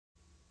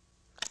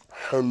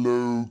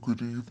Hello,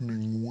 good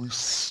evening. We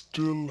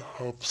still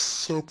have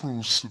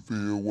several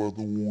severe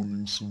weather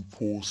warnings in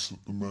force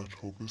at the Met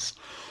Office.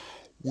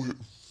 We're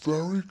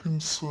very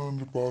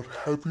concerned about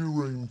heavy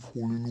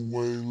rainfall in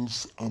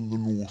Wales and the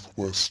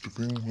northwest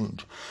of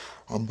England,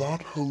 and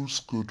that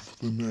holds good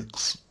for the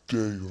next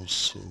day or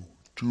so.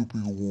 Do be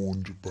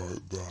warned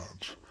about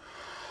that.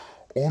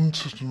 On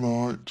to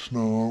tonight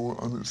now,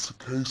 and it's a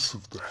case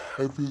of the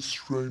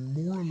heaviest rain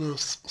more or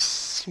less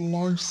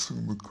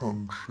slicing the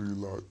country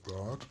like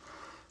that.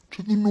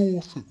 To the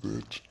north of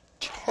it,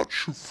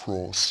 touch of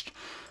frost,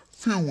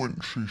 few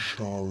wintry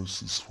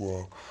showers as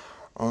well.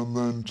 And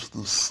then to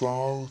the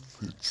south,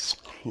 it's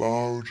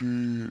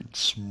cloudy,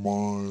 it's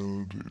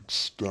mild,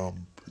 it's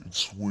damp,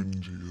 it's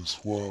windy as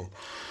well.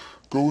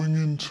 Going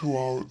into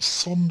our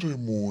Sunday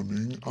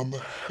morning, and the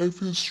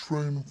heaviest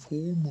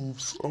rainfall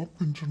moves up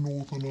into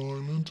Northern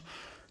Ireland,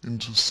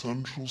 into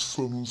central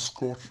southern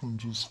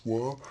Scotland as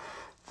well,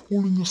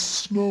 falling as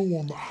snow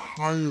on the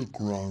higher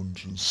ground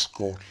in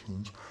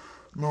Scotland.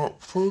 Now,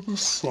 further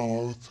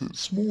south,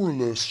 it's more or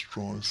less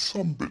dry,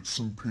 some bits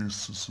and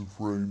pieces of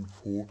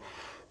rainfall.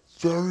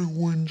 Very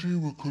windy,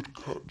 we could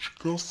catch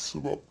gusts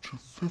of up to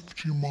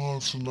 50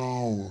 miles an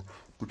hour,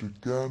 but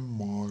again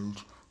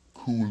mild,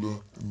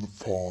 cooler in the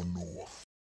far north.